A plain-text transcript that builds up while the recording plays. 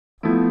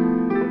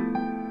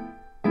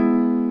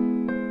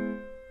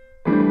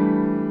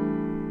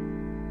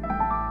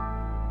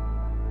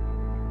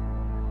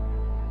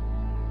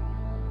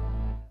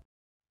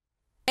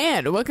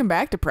And welcome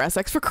back to Press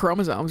X for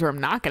Chromosomes, where I'm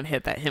not going to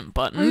hit that hint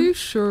button. Are you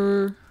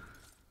sure?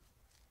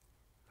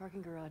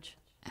 Parking garage.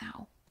 Ow.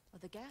 Well,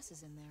 the gas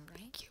is in there, right?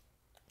 Thank you.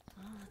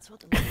 Oh, that's what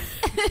the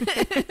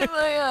Get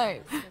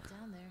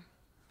down there.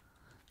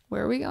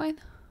 Where are we going?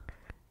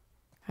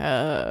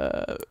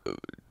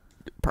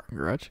 Parking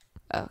garage.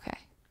 Okay.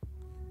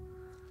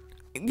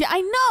 Yeah,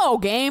 I know,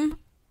 game.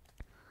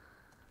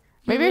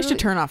 Maybe I should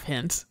turn off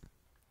hints.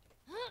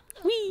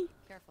 Whee!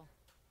 Careful.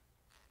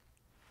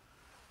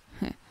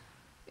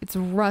 It's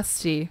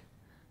rusty.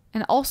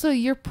 And also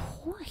your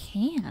poor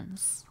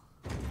hands.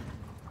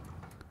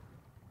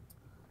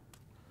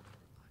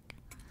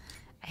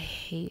 I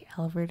hate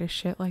elevator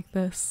shit like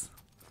this.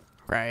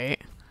 Right.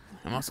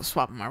 I'm also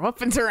swapping my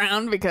weapons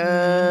around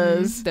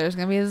because There's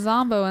gonna be a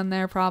zombo in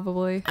there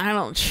probably. I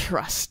don't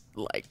trust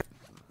like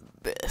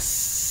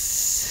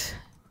this.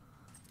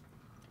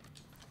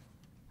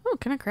 Oh,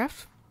 can I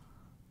craft?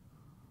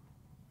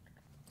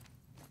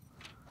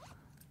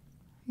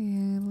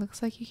 Yeah,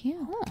 looks like you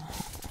can.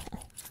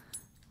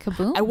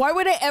 Kaboom. Why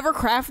would I ever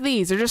craft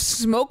these? They're just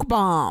smoke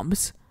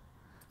bombs.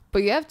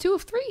 But you have 2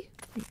 of 3.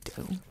 I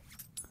do.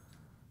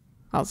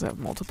 I also have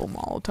multiple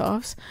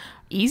Molotovs.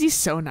 Easy's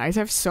so nice. I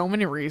have so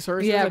many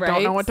resources. Yeah, I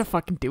don't know right? what to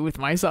fucking do with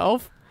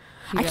myself.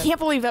 I Yeah. can't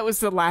believe that was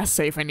the last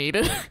save I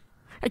needed.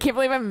 I can't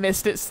believe I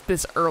missed it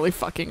this early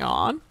fucking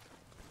on.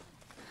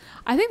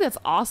 I think that's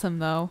awesome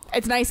though.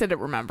 It's nice that it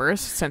remembers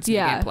since New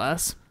Yeah. Game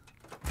Plus.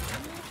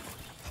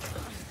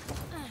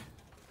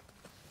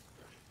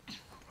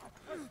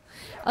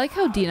 I like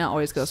how Dina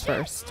always goes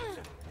first.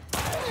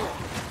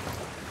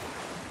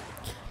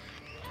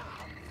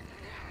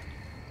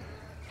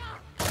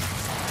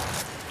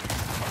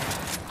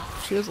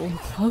 She was a little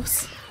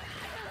close.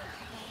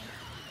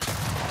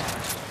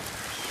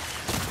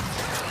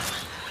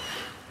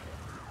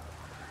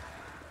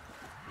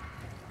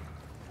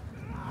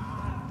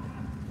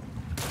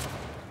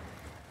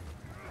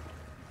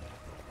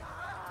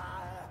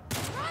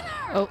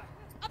 Oh.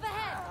 Up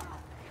ahead.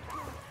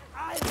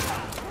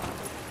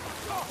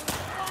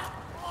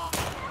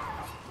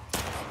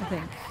 I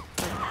think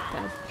they're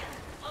dead.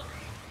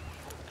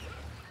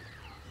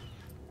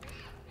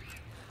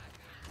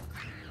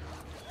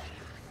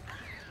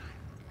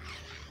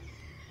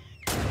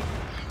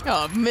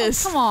 Oh,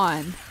 miss. Come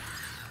on.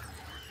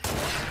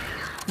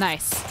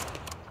 Nice.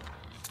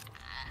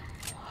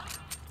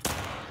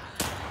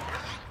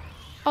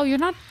 Oh, you're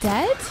not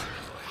dead?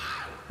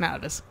 Now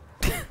it is.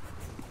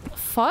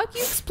 Fuck,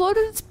 you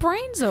exploded its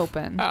brains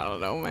open. I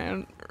don't know,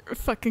 man.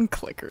 Fucking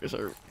clickers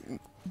are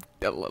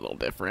a little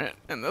different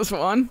in this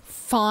one.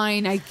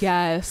 Fine, I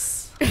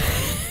guess.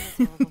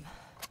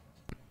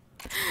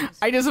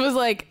 I just was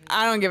like,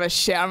 I don't give a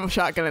shit. I'm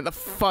shotgunning the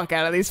fuck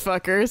out of these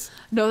fuckers.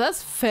 No,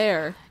 that's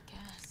fair.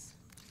 Gas.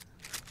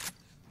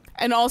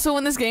 And also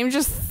when this game's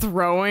just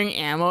throwing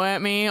ammo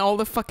at me all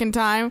the fucking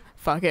time,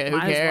 fuck it, who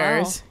Might as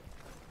cares? well.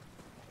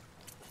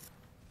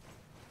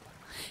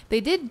 They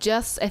did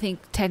just, I think,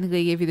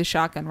 technically give you the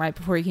shotgun right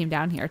before you came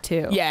down here,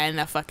 too. Yeah, in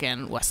the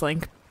fucking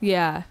Westlink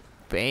Yeah.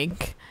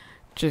 bank.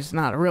 Just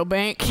not a real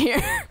bank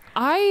here.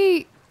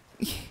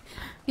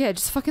 Yeah,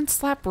 just fucking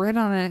slap red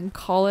on it and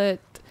call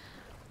it...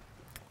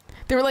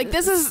 They were like,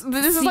 this is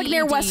like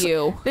near West.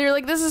 CDU. They were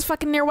like, this is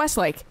fucking near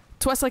Westlake.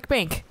 It's Westlake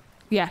Bank.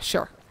 Yeah,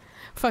 sure.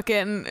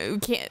 Fucking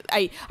can't.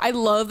 I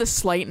love the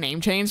slight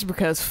name change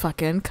because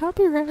fucking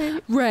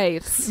copyright.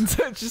 Right.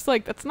 So it's just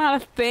like that's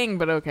not a thing,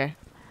 but okay.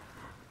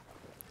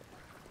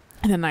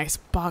 And the nice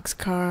box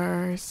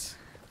cars.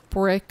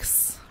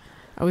 Bricks.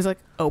 I was like,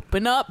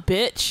 open up,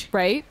 bitch.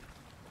 Right?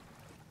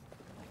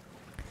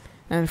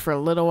 And for a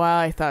little while,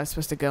 I thought I was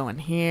supposed to go in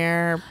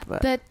here,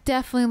 but That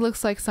definitely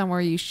looks like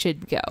somewhere you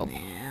should go.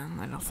 yeah,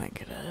 I don't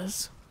think it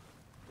is.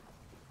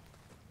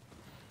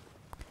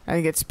 I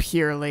think it's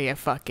purely a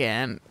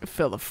fucking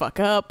fill the fuck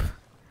up.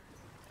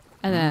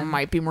 And then...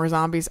 Might be more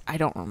zombies. I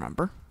don't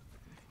remember.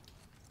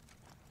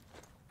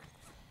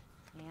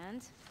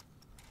 And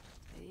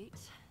wait.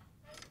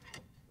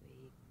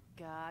 We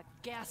got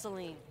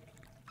gasoline.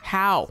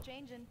 How? It's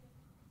changing.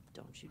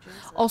 Don't you jinx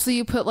it. Also,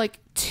 you put like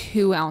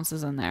 2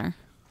 ounces in there.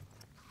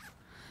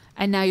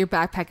 And now your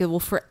backpack will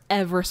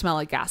forever smell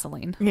like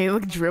gasoline. Yeah, you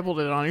like dribbled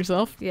it on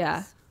yourself.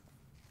 Yeah.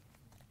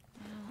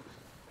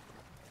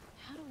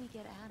 How do we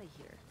get out of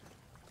here?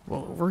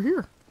 Well, over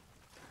here.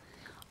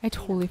 I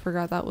totally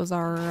forgot that was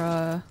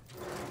our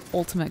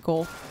ultimate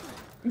goal.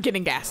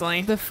 Getting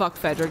gasoline. The fuck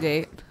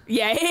Federgate.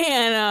 Yeah,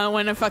 and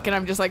when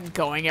I'm just like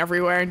going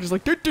everywhere and just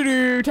like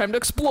doo-doo-doo, time to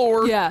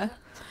explore. Yeah.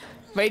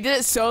 But I did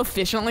it so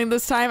efficiently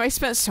this time. I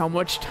spent so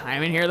much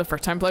time in here the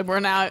first time I played.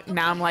 Where now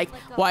I'm like,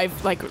 well,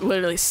 I've like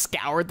literally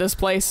scoured this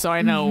place, so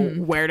I know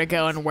where to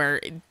go and where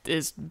it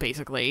is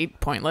basically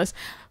pointless.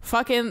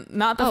 Fucking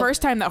not the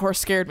first time that horse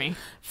scared me.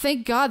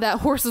 Thank God that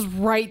horse is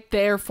right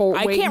there for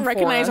I waiting can't for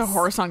recognize a us.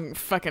 horse on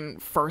fucking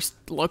first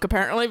look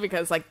apparently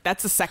because like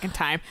that's the second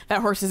time that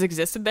horse has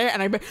existed there,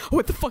 and I'm like,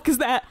 what the fuck is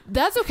that?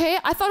 That's okay.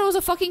 I thought it was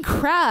a fucking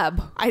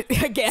crab.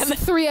 Again.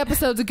 3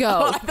 episodes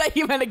ago. Oh, I thought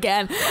you meant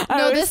again.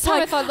 No, this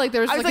time I thought like there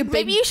there was I was like like, a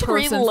big maybe you should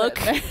person relook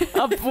sitting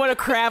there. of what a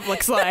crab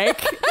looks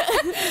like.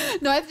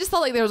 No, I just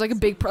thought like there was like a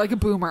big, like a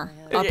boomer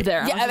up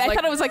there. Yeah, I was just I like,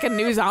 thought it was like a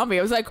new zombie.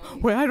 I was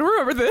like, wait, I don't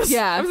remember this.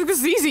 Yeah. I was like, this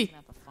is easy.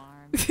 Up a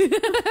farm.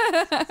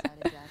 outside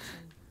of Jackson.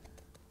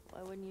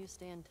 Why wouldn't you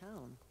stay in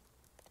town?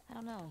 I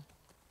don't know.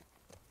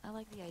 I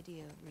like the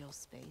idea of real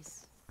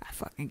space. I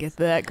fucking get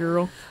that,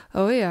 girl.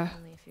 oh yeah.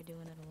 Only if you're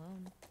doing it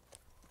alone.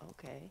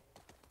 Okay.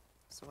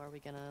 So are we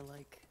gonna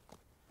like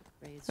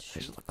raise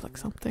should sheep look like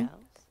and milk something. cows?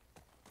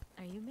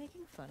 Are you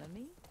making fun of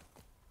me?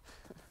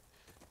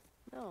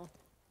 No.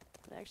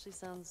 It actually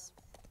sounds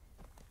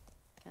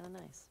kind of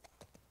nice.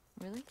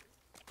 Really?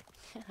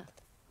 Yeah.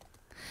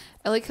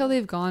 I like how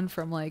they've gone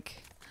from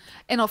like,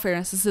 in all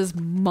fairness, this is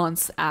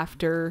months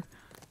after,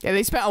 Yeah,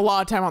 they spent a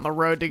lot of time on the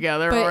road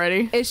together but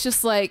already. it's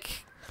just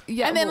like,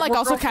 yeah, And then like we're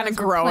also kind of girlfriends,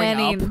 we're growing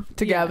planning- up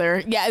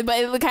together. Yeah, but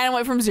it kind of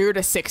went from 0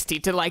 to 60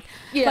 to like,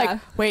 Yeah. like,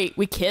 wait,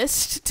 we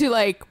kissed, to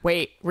like,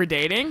 wait, we're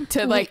dating,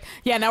 to like,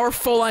 yeah, now we're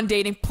full on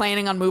dating,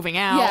 planning on moving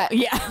out.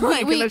 Yeah. Yeah.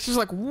 Like, and it's just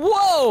like,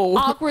 whoa.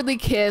 awkwardly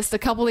kissed. A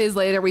couple days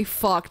later, we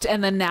fucked,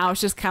 and then now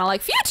it's just kind of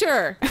like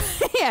future.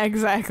 Yeah,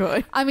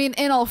 exactly. I mean,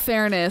 in all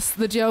fairness,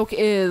 the joke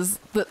is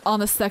that on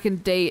the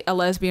second date, a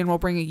lesbian will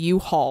bring a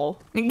U-Haul.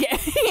 Yeah,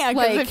 because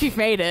Like- if you've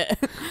made it,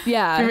 if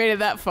Yeah. you made it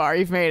that far,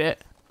 you've made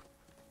it.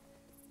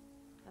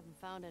 Haven't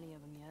found any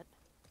of them yet.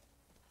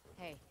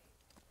 Hey,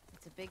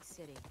 it's a big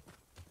city.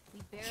 We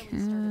barely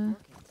started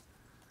looking.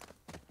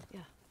 Yeah,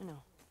 I know.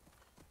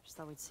 Just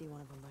thought we'd see one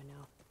of them by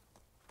now.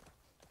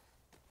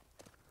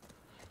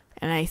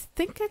 And I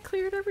think I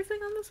cleared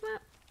everything on this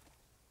map.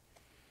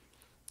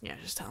 Yeah,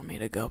 just telling me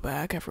to go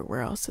back. Everywhere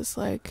else is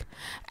like,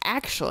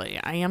 actually,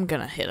 I am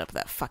gonna hit up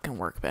that fucking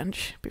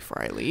workbench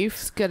before I leave.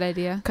 It's a good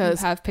idea.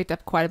 'Cause- You have picked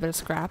up quite a bit of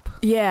scrap.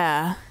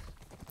 Yeah.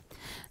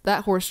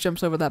 That horse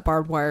jumps over that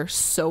barbed wire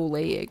so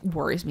late, it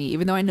worries me.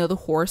 Even though I know the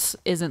horse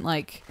isn't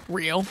like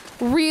Real.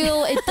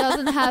 real, it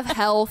doesn't have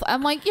health.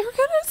 I'm like, you're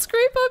gonna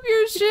scrape up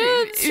your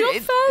shit so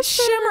fast.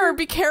 Shimmer,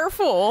 be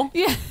careful.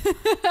 Yeah.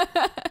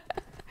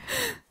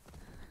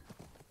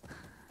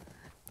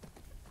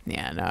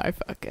 Yeah, no,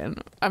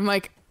 I'm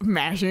like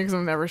mashing because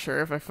I'm never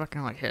sure if I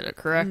fucking like hit it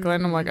correctly.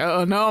 And I'm like,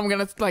 oh no, I'm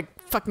gonna like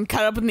fucking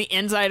cut up in the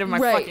inside of my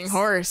Right. fucking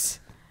horse.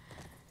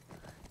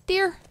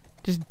 Deer.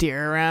 Just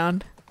deer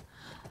around.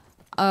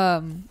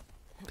 In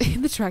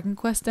the Dragon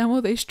Quest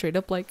demo, they straight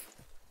up like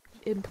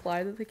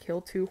imply that they kill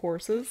 2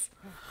 horses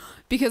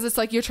because it's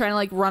like you're trying to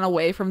like run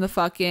away from the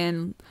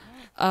fucking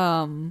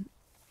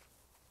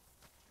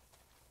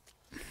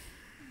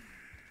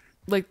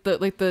like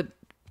the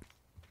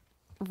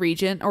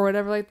regent or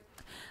whatever, like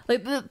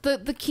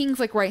the king's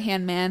like right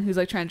hand man who's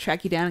like trying to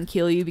track you down and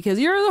kill you because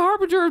you're the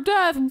harbinger of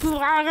death.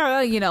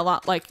 You know,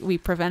 like we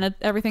prevented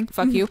everything.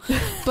 Fuck you.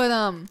 But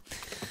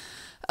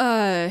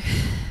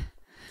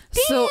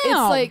so it's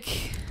Damn.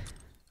 like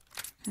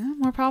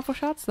more powerful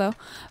shots though.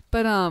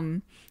 But I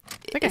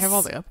think I have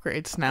all the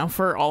upgrades now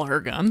for all her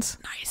guns.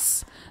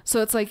 nice.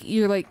 So it's like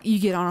you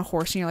get on a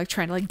horse and you're like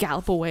trying to like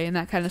gallop away and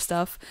that kind of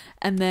stuff,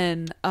 and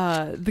then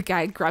the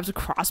guy grabs a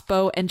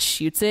crossbow and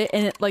shoots it,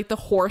 and it like the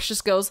horse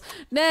just goes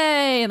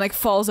nay and like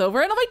falls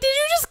over, and I'm like, did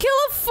you just kill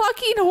a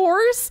fucking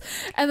horse?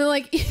 And then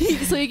like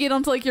so you get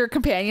onto like your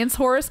companion's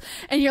horse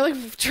and you're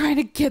like trying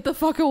to get the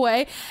fuck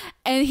away,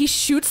 and he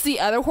shoots the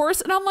other horse,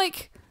 and I'm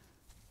like,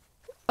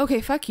 okay,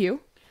 fuck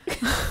you.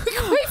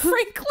 Quite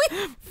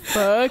frankly,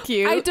 Fuck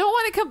you. I don't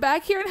want to come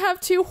back here and have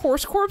 2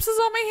 horse corpses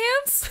on my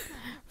hands.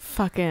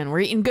 Fucking,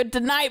 we're eating good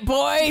tonight,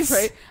 boys.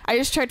 Right. I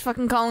just tried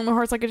fucking calling my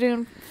horse like I do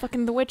in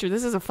fucking The Witcher.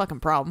 This is a fucking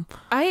problem.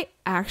 I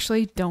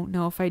actually don't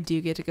know if I do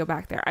get to go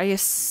back there. I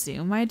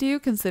assume I do,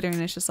 considering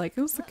it's just like,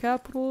 it was the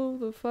capital of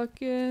the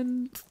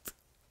fucking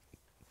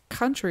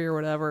country or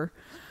whatever.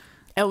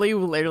 Ellie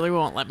literally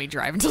won't let me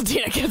drive until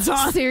Tina gets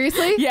on.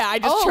 Seriously? Yeah, I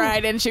just Oh.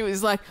 tried and she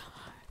was like,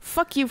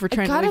 fuck you for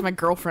trying to gotta- leave my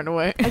girlfriend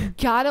away. I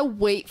gotta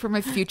wait for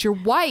my future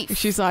wife.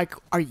 She's like,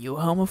 are you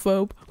a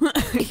homophobe?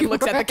 He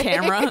looks at the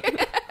camera.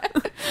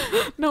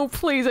 No,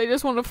 please, I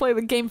just want to play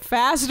the game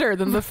faster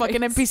than the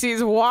fucking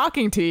NPCs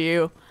walking to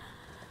you.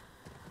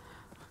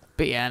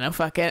 But yeah, no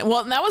fucking.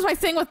 Well, that was my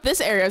thing with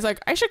this area. I was like,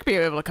 I should be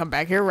able to come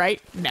back here,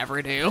 right?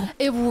 Never do.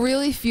 It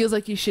really feels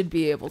like you should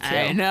be able to.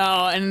 I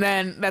know. And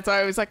then that's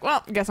why I was like,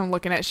 well, I guess I'm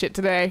looking at shit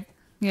today.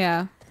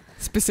 Yeah.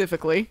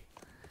 Specifically.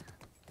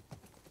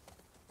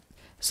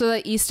 So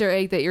that Easter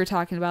egg that you're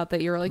talking about,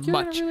 that you're like, you're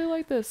Much. gonna really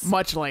like this.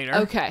 Much later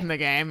Okay. in the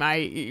game.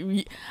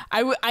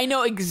 I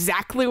know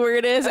exactly where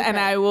it is, and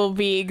I will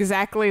be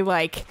exactly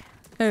like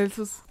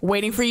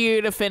waiting for you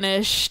to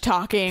finish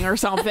talking or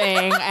something,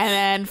 and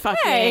then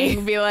fucking Hey.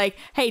 be like,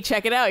 hey,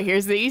 check it out,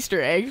 here's the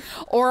Easter egg.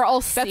 Or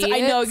I'll see That's it.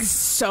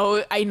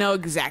 I know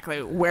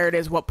exactly where it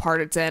is, what part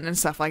it's in, and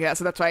stuff like that.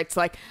 So that's why it's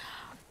like,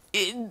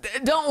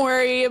 don't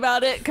worry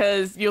about it,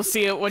 because you'll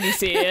see it when you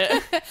see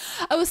it.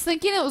 I was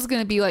thinking it was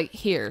gonna be like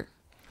here.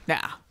 No.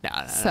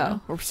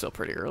 So. We're still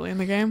pretty early in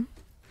the game.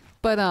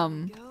 But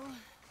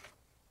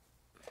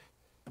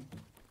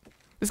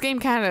This game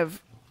kind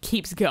of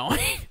keeps going.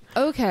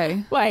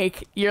 okay.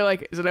 Like, you're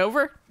like, is it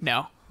over?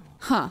 No.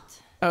 Huh.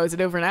 Oh, is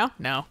it over now?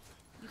 No.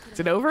 Is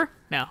it over?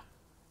 No.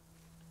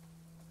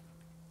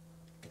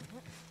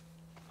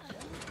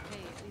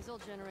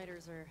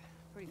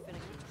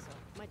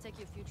 Might take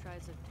you a few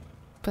tries of.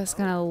 But it's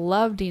gonna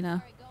love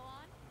Dina. Alright, go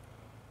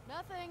on.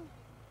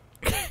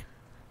 Nothing.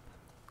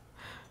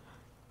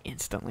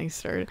 Instantly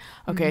started.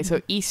 Okay,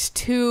 so East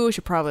 2.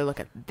 Should probably look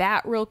at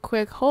that real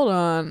quick. Hold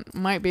on.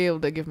 Might be able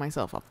to give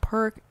myself a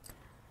perk.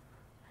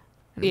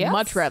 I'd Yes.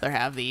 much rather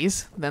have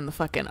these than the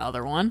fucking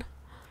other one.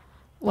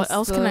 What's What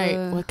else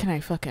can I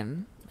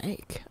fucking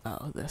make?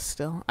 Oh, this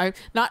still. I'm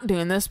not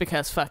doing this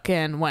because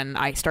fucking when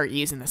I start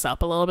using this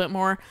up a little bit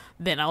more,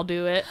 then I'll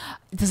do it.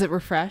 Does it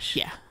refresh?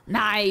 Yeah.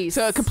 Nice.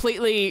 So it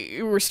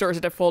completely restores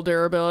it to full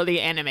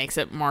durability and it makes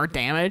it more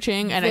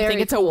damaging. And I Very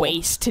think it's a cool.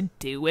 waste to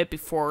do it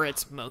before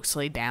it's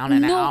mostly down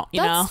and no, out.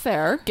 You that's know,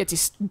 fair. gets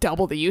you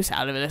double the use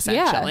out of it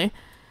essentially.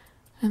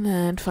 And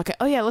then fuck it.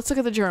 Oh yeah, let's look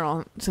at the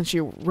journal since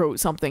you wrote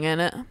something in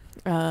it.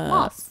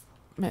 Moss.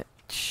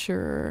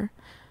 Sure.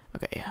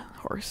 Okay, yeah,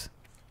 horse.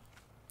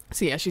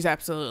 So yeah, she's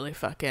absolutely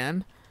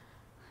fucking.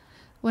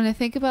 When I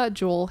think about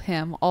Joel,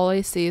 him, all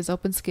I see is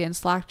open skin,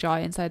 slack jaw,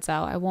 insides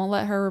out. I won't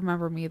let her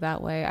remember me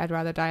that way. I'd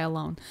rather die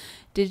alone.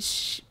 Did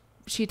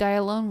she die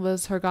alone?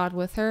 Was her God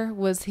with her?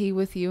 Was he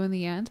with you in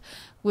the end?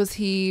 Was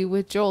he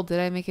with Joel? Did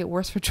I make it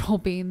worse for Joel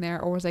being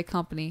there, or was I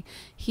company?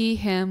 He,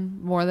 him,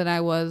 more than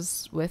I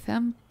was with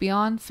him?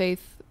 Beyond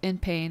faith in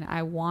pain,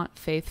 I want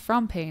faith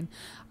from pain.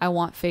 I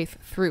want faith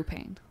through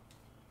pain.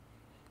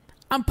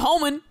 I'm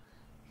Pullman.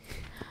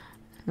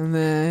 And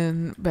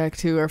then back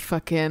to our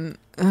fucking.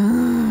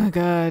 Oh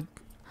god.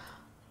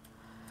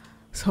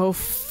 So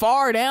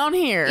far down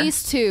here.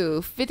 East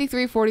 2,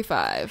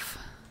 5345.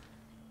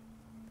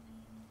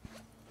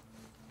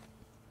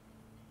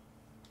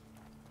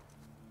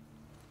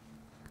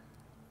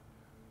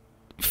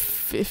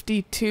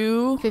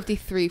 52.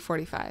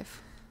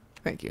 5345.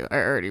 Thank you. I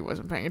already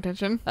wasn't paying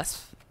attention.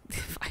 That's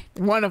fine.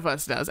 One of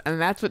us does, and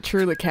that's what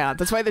truly counts.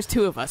 That's why there's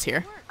two of us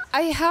here.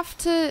 I have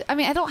to, I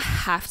mean, I don't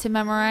have to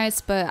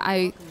memorize, but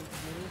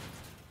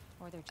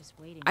Or they're just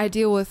waiting. I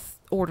deal with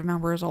order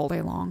numbers all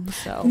day long,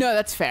 so. No,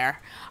 that's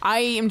fair. I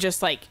am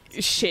just like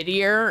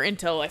shittier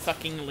until I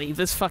fucking leave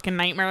this fucking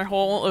nightmare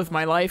hole of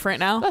my life right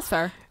now. That's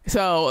fair.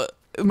 So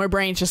my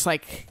brain's just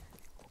like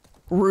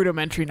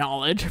rudimentary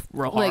knowledge,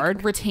 real hard.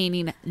 Like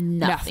retaining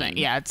nothing.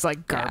 Yeah, it's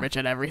like garbage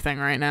at everything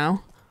right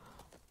now.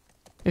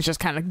 It's just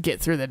kind of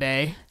get through the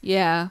day.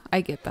 Yeah,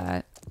 I get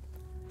that.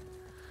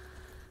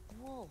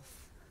 Wolf.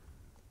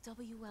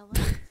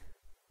 WLO.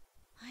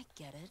 I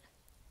get it.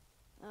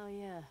 Oh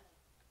yeah.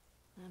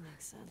 That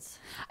makes sense.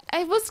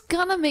 I was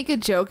gonna make a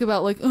joke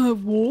about like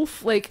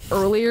wolf like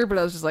earlier, but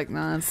I was just like,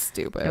 nah, that's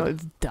stupid.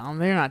 It's dumb.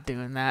 They're not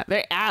doing that.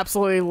 They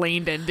absolutely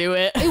leaned into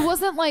it. It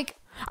wasn't like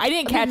I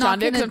didn't They're catch not on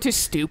to it because gonna- I'm too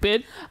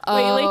stupid Oh.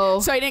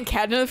 lately. So I didn't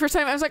catch it the first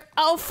time. I was like,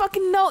 oh,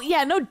 fucking no.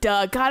 Yeah, no,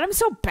 duh. God, I'm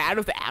so bad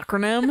with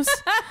acronyms.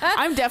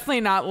 I'm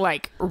definitely not,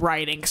 like,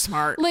 writing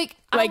smart. like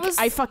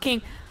I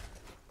fucking...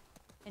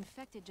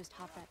 Infected just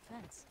hopped that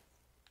fence.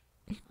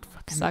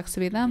 sucks to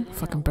be them,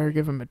 Fucking better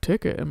give him a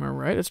ticket. Am I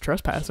right? It's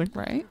trespassing.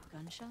 right?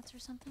 Gunshots or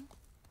something?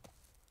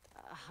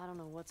 I don't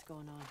know what's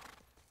going on.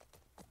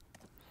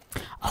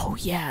 Oh,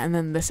 yeah. And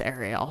then this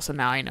area also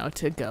now I know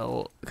to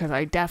go. Because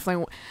I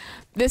definitely...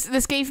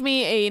 This gave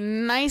me a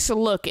nice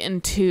look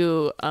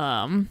into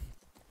how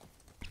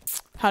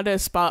to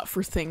spot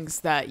for things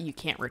that you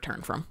can't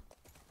return from.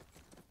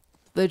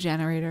 The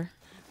generator.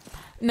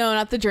 No,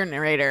 not the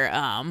generator.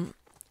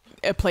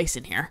 A place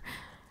in here.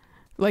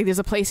 Like, there's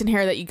a place in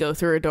here that you go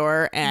through a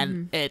door,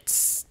 and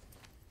it's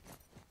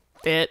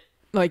you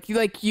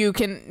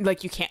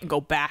can't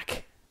go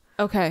back,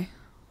 Okay.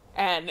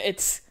 and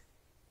it's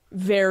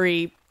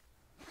very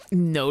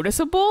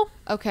noticeable.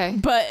 Okay.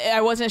 But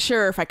I wasn't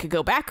sure if I could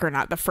go back or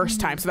not the first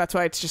time, so that's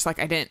why it's just like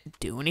I didn't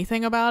do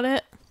anything about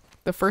it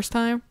the first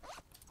time.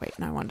 Wait,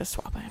 no, I wanted to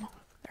swap ammo.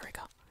 There we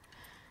go.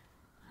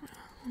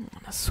 I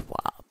want to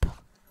swap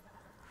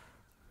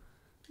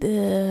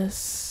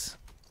this.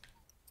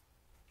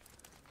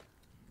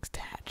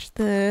 Attach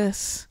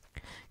this.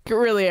 Get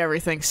really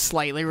everything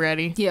slightly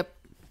ready. Yep.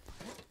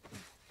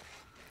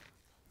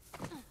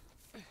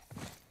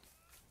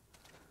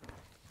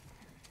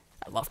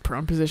 I love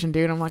prone position,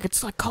 dude. I'm like,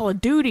 it's like Call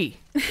of Duty.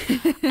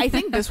 I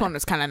think this one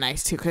was kind of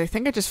nice too, because I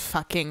think I just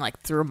fucking like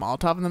threw a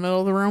Molotov in the middle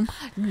of the room,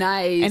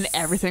 Nice. and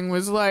everything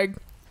was like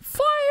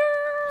fire.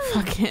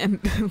 Fucking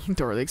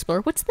Dora the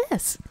Explorer. What's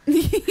this?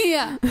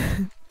 yeah.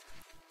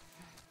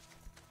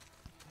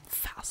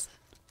 Fast.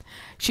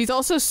 She's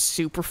also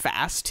super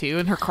fast too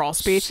in her crawl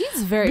speed.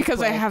 She's very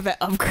because I quick. have that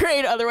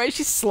upgrade. Otherwise,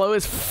 she's slow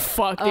as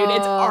fuck, dude.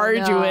 It's Oh,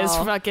 arduous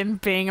no. fucking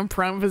being in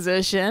prone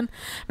position.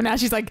 But now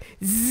she's like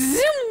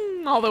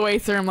zoom all the way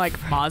through. I'm like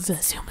Mazda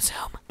zoom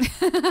zoom.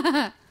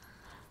 Yeah,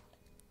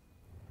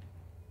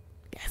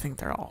 I think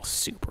they're all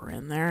super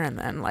in there. And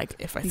then like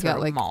if I You throw got,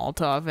 a like-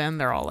 Molotov in,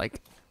 they're all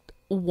like,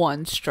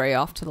 One stray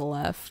off to the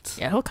left.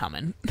 yeah, he'll come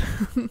in.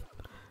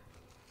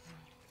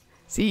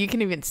 See, you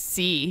can even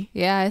see.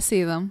 Yeah, I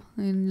see them.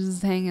 And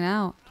just hanging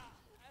out.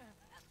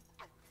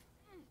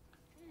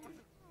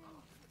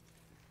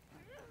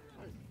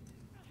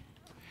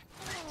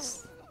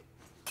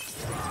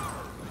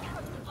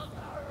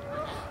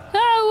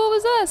 Ah, what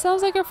was that?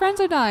 Sounds like our friends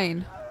are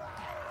dying.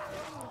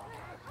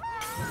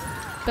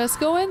 Let's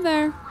go in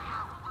there.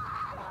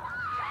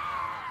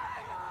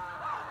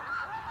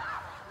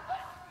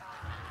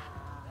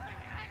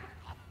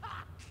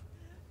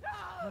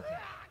 Okay.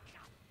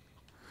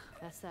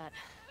 That's that.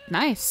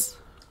 Nice.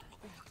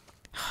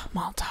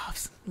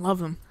 Molotovs. Love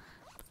them.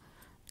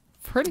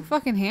 Pretty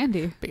fucking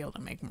handy. Be able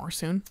to make more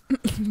soon.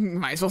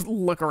 Might as well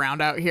look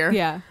around out here.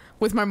 Yeah.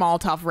 With my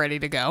Molotov ready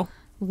to go.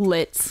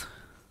 Lit.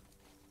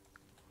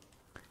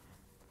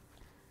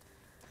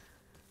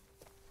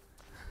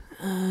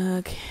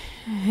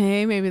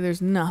 Okay, maybe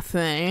there's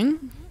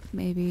nothing.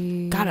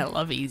 Maybe. God, I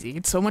love easy.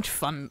 It's so much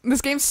fun.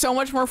 This game's so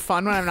much more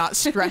fun when I'm not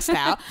stressed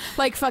out.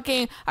 Like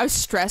fucking, I was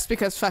stressed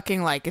because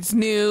fucking like it's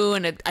new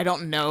and it, I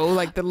don't know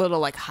like the little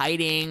like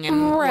hiding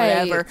and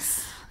whatever.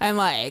 And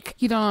like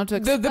You don't know what to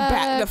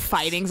expect. the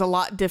fighting's a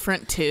lot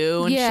different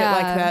too and shit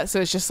like that.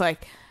 So it's just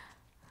like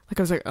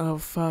I was like, oh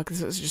fuck,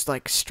 this is just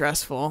like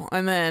stressful.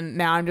 And then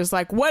now I'm just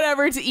like,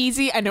 whatever, it's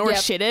easy. I know where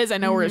shit is. I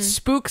know where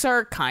spooks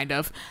are, kind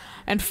of.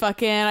 And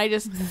fucking, I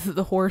just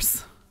the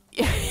horse.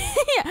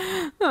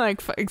 yeah,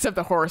 like except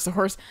the horse.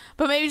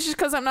 But maybe it's just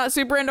because I'm not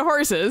super into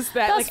horses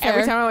that That's like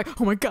every fair. time I'm like,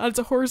 oh my god, it's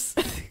a horse.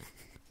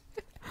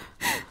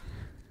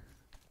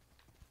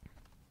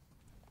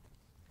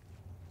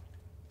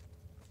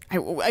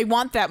 I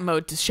want that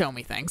mode to show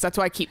me things. That's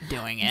why I keep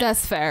doing it.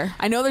 That's fair.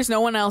 I know there's no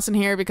one else in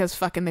here because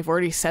fucking they've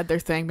already said their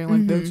thing, being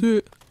like, that's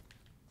it.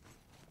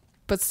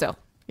 But still.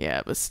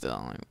 Yeah, but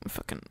still, I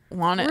fucking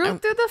want it.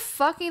 Root through the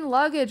fucking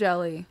luggage,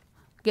 Ellie.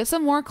 Get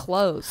some more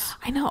clothes.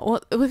 I know.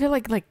 Well, look at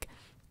like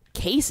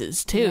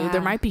cases too. Yeah.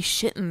 There might be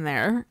shit in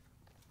there.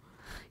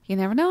 You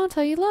never know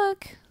until you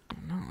look.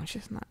 No,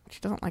 she's not.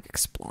 She doesn't like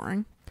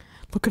exploring.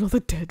 Look at all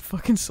the dead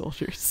fucking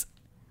soldiers.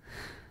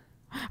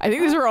 I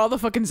think these are all the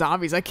fucking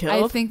zombies I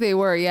killed. I think they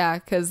were, yeah,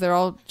 because they're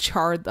all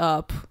charred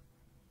up.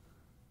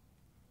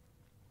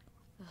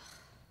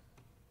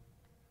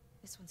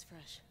 This one's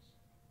fresh.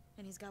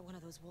 And he's got one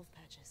of those wolf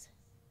patches.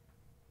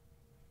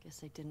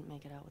 Guess they didn't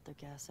make it out with their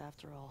gas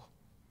after all.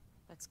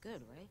 That's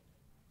good, right?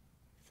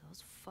 If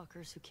those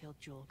fuckers who killed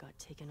Joel got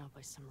taken out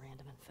by some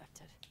random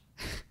infected,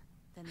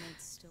 then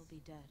they'd still be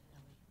dead,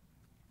 Ellie.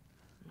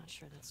 I'm not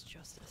sure that's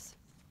justice.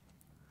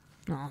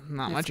 Oh,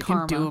 not It's much you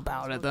karma. can do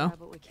about it though. Grab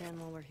what we can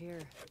while we're here.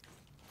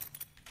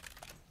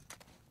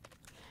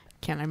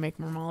 Can I make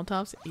more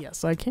Molotovs?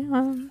 Yes, I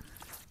can.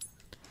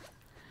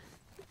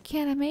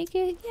 Can I make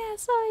it?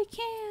 Yes, I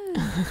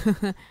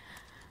can.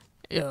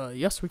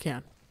 Yes, we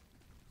can.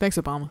 Thanks,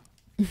 Obama.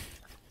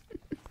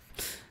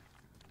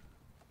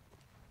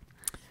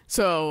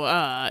 So,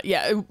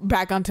 yeah,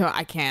 back onto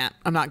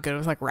I'm not good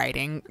with like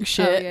writing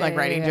shit,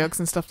 writing jokes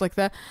and stuff like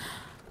that.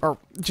 Or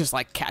just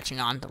like catching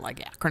on to like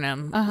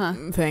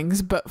acronym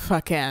things, but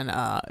fucking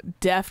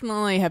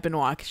definitely have been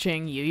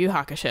watching Yu Yu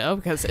Hakusho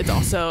because it's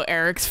also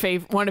Eric's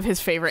one of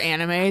his favorite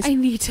animes. I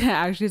need to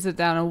actually sit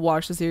down and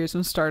watch the series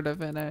from start to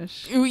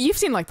finish. You've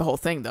seen like the whole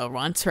thing though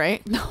once,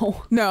 right?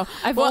 No.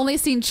 I've only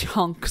seen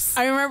chunks.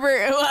 I remember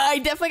I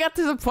definitely got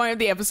to the point of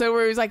the episode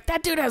where he was like,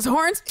 that dude has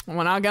horns.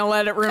 Well, not gonna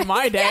let it ruin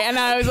my day. And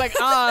I was like,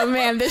 oh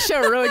man, this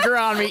show really grew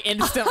on me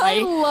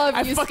instantly.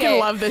 I fucking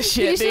love this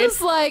shit, He's dude.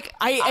 just like,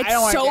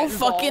 It's so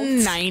fucking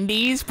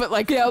 90s, but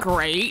like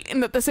great,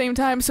 and at the same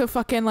time so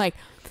fucking like,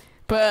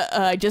 but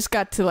I just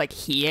got to like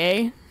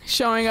Hiei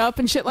showing up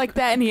and shit like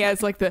that, and he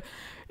has like the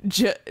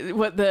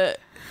Jagon,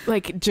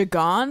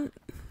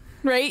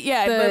 right?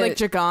 Yeah, like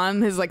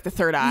Jagon is like the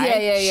third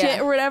eye shit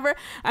or whatever,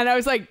 and I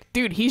was like,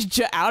 dude, he's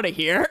out of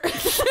here.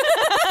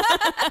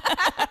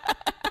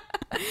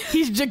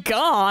 He's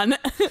Jagon.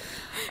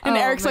 And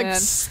Eric's like,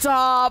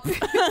 stop.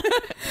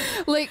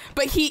 like,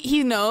 but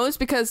he knows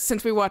because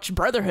since we watched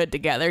Brotherhood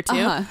together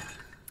too,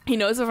 he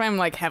knows if I'm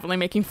like heavily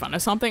making fun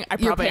of something, I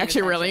probably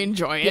actually really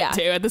enjoy it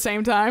too at the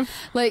same time.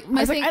 Like,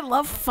 I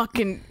love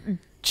fucking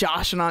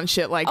joshing on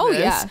shit like this.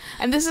 Yeah.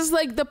 And this is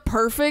like the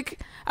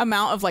perfect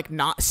amount of like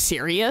not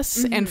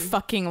serious and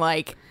fucking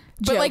like,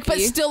 but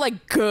still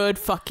like good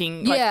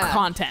fucking like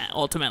content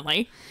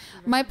ultimately.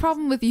 My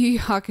problem with Yu Yu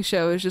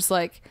Hakusho is just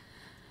like,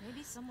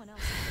 Maybe someone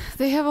else.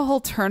 they have a whole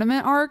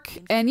tournament arc,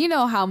 and you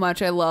know how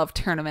much I love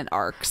tournament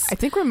arcs. I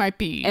think we might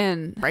be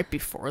And- right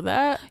before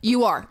that.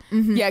 You are.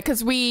 Yeah,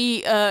 because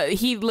we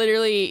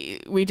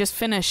just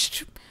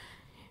finished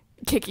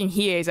kicking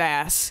Hiei's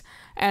ass,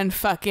 and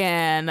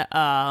fucking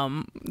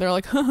they're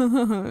like,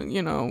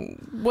 you know,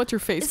 what's your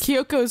face?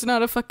 Kyoko's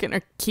not a fucking,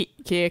 or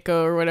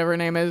Kyoko or whatever her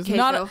name is,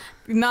 Keiko.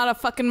 not a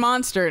fucking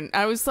monster. And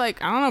I was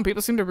like, I don't know,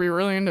 people seem to be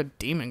really into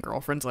demon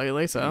girlfriends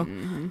lately, so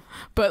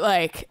but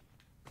like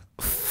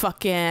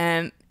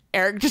fucking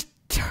Eric just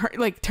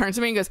turns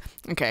to me and goes,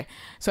 okay,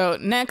 so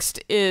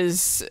next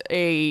is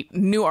a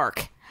new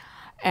arc,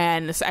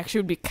 and this actually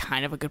would be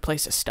kind of a good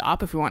place to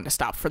stop if we wanted to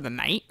stop for the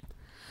night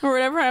or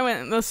whatever. I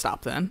went, let's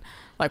stop then.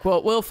 Like,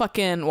 we'll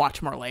fucking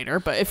watch more later,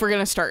 but if we're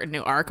gonna start a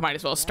new arc, might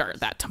as well start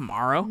that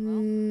tomorrow.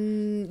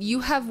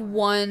 You have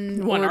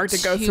one arc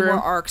to go through. More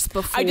arcs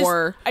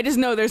before. I just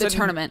know there's the a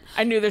tournament.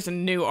 I knew there's a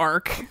new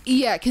arc.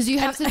 Yeah, because you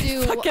have to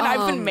do. Fucking,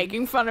 I've been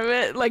making fun of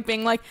it, like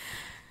being like,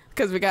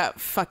 Because we got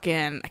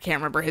fucking, I can't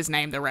remember his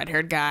name, the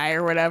red-haired guy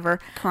or whatever.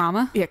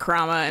 Krama? Yeah,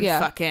 Krama and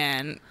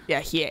fucking,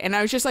 he. And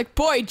I was just like,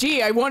 boy,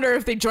 gee, I wonder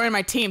if they join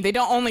my team. They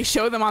don't only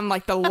show them on,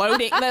 like, the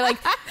loading,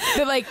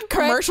 the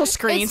commercial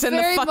screens and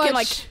the fucking,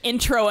 like,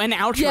 intro and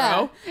outro.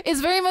 Yeah,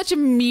 it's very much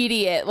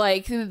immediate.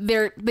 Like,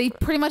 they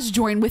pretty much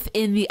join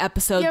within the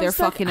episode they're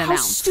fucking like,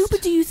 announced. How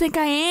stupid do you think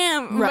I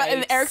am? Right.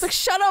 And Eric's like,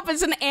 shut up,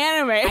 it's an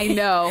anime. I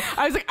know.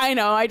 I was like, I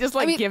know, I just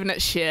like giving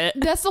it shit.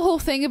 That's the whole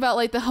thing about,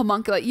 like, the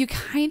homunculi. You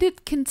kind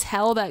of can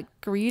tell that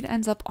Greed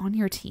ends up on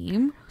your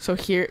team. So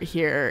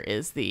here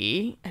is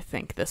I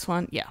think this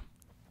one. Yeah.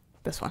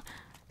 This one.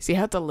 See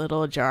how it's a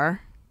little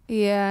ajar?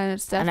 Yeah, and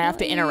it's definitely... And I have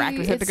to interact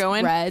with it to go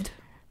in? Red.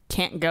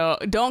 Can't go.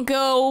 Don't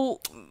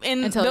go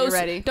in until you're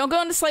ready. Don't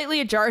go into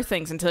slightly ajar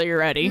things until you're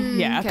ready.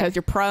 Yeah, because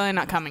you're probably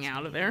not coming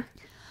out of there.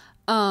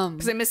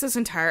 Because I missed this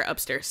entire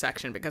upstairs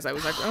section because I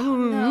was like, oh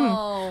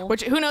no.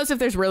 Which, who knows if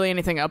there's really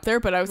anything up there,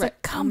 but I was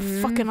like, come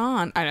fucking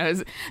on. I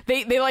know.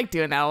 They like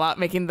doing that a lot,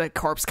 making the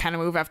corpse kind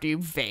of move after you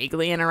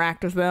vaguely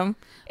interact with them.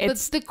 But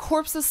the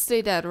corpses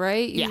stay dead,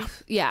 right?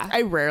 Yeah.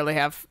 I rarely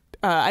have,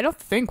 I don't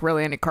think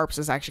really any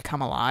corpses actually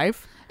come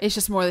alive. It's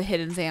just more the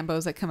hidden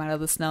Zambos that come out of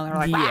the snow. They're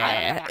like,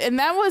 yeah. And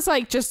that was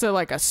like just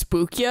a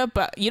spook you,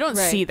 but you don't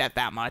see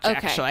that much,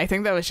 actually. I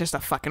think that was just a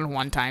fucking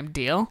one-time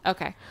deal.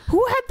 Okay.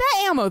 Who had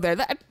that ammo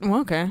there?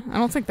 Okay. I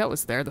don't think that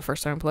was there the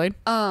first time I played.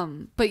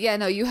 But yeah,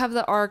 no, you have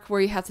the arc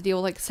where you have to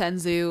deal with like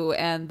Senzu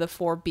and the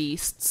 4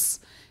 beasts,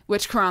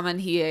 which Kurama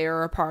and Hiei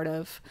are a part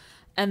of.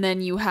 And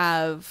then you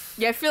have...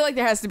 Yeah, I feel like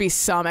there has to be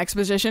some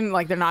exposition.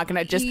 Like, they're not going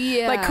to just...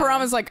 Yeah. Like,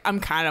 Kurama's like, I'm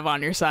kind of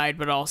on your side,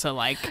 but also,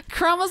 like...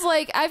 Kurama's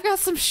like, I've got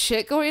some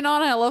shit going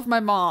on and I love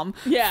my mom.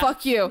 Yeah.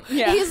 Fuck you.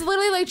 Yeah. He's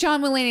literally like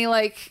John Mulaney,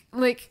 like...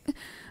 What's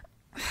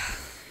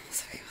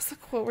the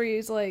quote where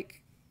he's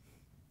like...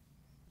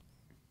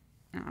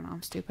 I don't know,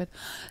 I'm stupid.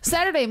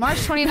 Saturday, March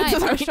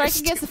 29th, our strike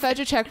against the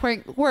Fedra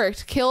checkpoint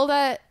worked. Killed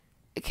at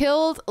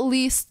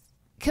least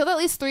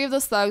 3 of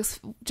those thugs,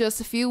 just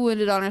a few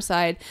wounded on our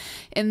side.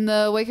 In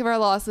the wake of our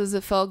losses,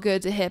 it felt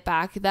good to hit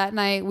back. That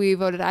night, we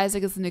voted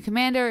Isaac as the new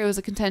commander. It was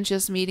a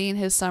contentious meeting.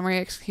 His summary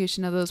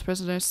execution of those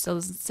prisoners still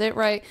doesn't sit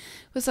right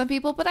with some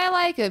people, but I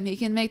like him. He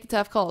can make the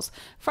tough calls.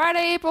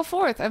 Friday, April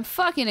 4th. I'm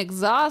fucking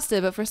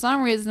exhausted, but for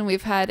some reason,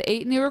 we've had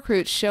 8 new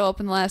recruits show up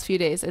in the last few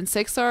days, and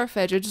 6 are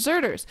Fedra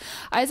deserters.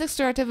 Isaac's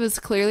directive is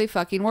clearly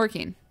fucking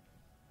working.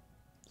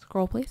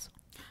 Scroll, please.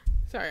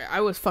 Sorry,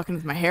 I was fucking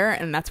with my hair,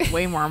 and that's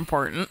way more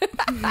important.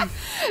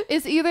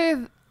 It's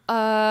either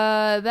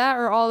that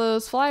or all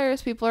those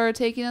flyers. People are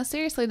taking us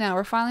seriously now.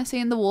 We're finally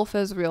seeing the wolf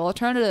as a real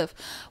alternative.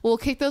 We'll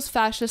kick those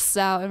fascists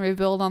out and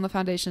rebuild on the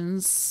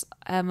foundations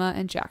Emma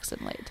and Jackson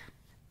laid.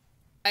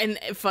 And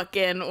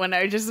fucking when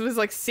I just was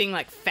like seeing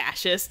like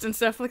fascist and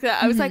stuff like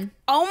that, I was like,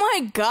 oh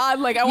my god,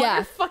 like I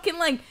wonder if fucking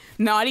like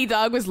Naughty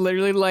Dog was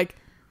literally like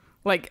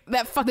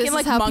that fucking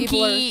like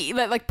monkey,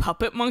 that like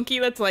puppet monkey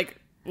that's like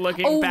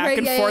looking back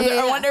and forth.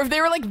 I wonder if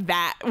they were like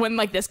that when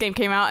like this game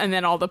came out and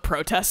then all the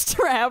protests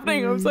were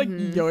happening. I was like,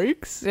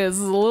 yikes. It's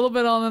a little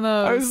bit on the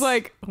nose. I was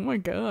like, oh my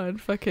god,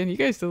 fucking you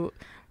guys do.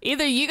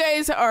 Either you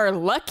guys are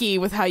lucky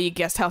with how you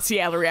guessed how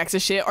Seattle reacts to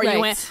shit, or you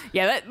went,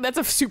 that's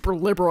a super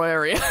liberal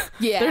area.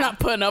 Yeah. They're not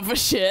putting up with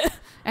shit.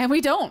 And we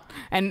don't.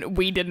 And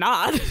we did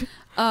not.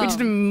 We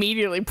just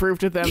immediately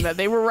proved to them that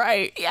they were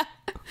right. Yeah.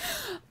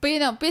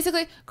 But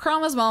basically,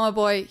 Kurama's mama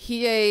boy,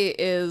 Hiei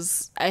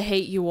is, I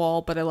hate you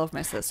all, but I love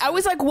my sister. I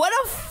was like, what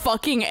a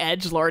fucking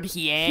edgelord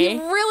Hiei. He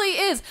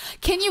really is.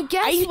 Can you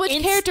guess which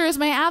character is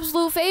my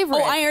absolute favorite?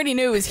 Oh, I already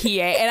knew it was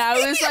Hiei, and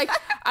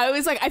I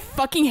was like, I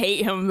fucking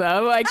hate him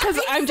though, like, because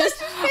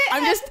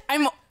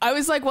I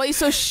was like, well, he's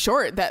so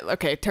short that,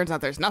 okay, it turns out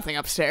there's nothing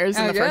upstairs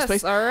in the first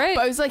place. All right.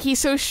 But I was like, he's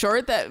so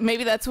short that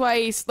maybe that's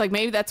why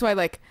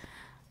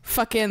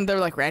fucking the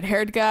like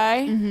red-haired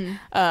guy,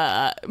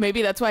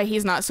 maybe that's why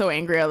he's not so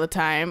angry all the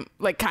time,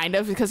 like kind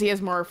of because he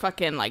has more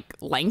fucking like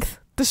length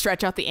to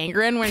stretch out the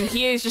anger in, when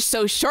he is just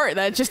so short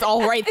that it's just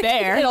all right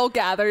there. It all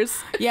gathers.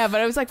 Yeah,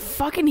 but I was like,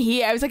 fucking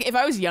Hiei. I was like, if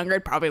I was younger,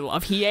 I'd probably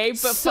love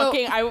Hiei, but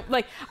fucking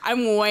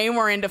I'm way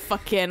more into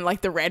fucking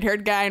like the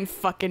red-haired guy and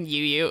fucking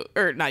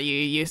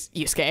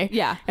Yusuke.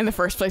 Yeah. In the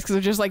first place, because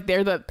they're just like,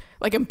 they're the,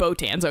 like, in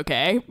Botan's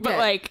okay, but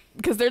like,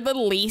 because they're the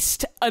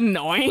least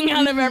annoying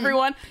out of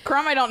everyone.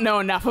 Kurama I don't know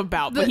enough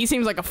about, but he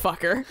seems like a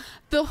fucker.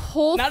 The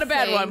whole Not a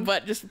bad one,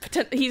 but just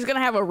he's gonna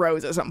have a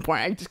rose at some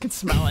point. I just can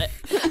smell it.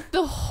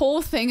 The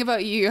whole thing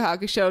about Yu Yu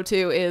Hakusho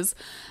too is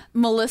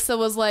Melissa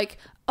was like,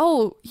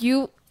 "Oh,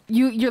 you're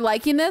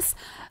liking this?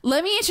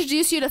 Let me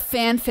introduce you to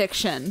fan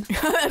fiction."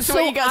 That's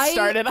what you got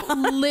started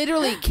on.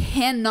 Literally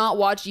cannot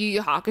watch Yu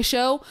Yu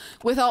Hakusho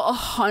without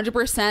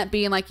 100%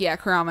 being like, "Yeah,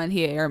 Kurama and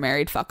Hiei are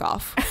married. Fuck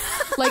off."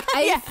 Like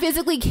I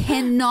physically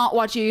cannot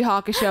watch Yu Yu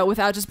Hakusho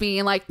without just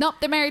being like, "Nope,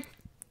 they're married.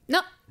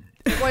 Nope."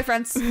 They're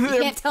boyfriends. You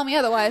can't tell me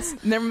otherwise.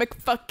 They're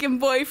McFucking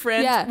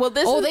boyfriends. Yeah. Well,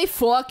 they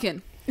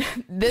fucking.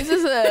 This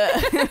is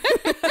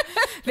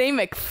they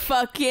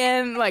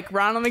McFucking like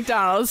Ronald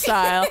McDonald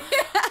style.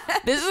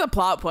 This is a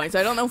plot point, so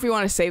I don't know if we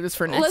want to save this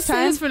for next time. Let's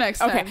save this for next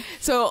time. Okay,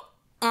 so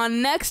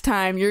on next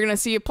time, you're going to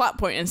see a plot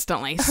point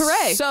instantly.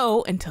 Hooray.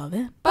 So, until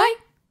then, Bye.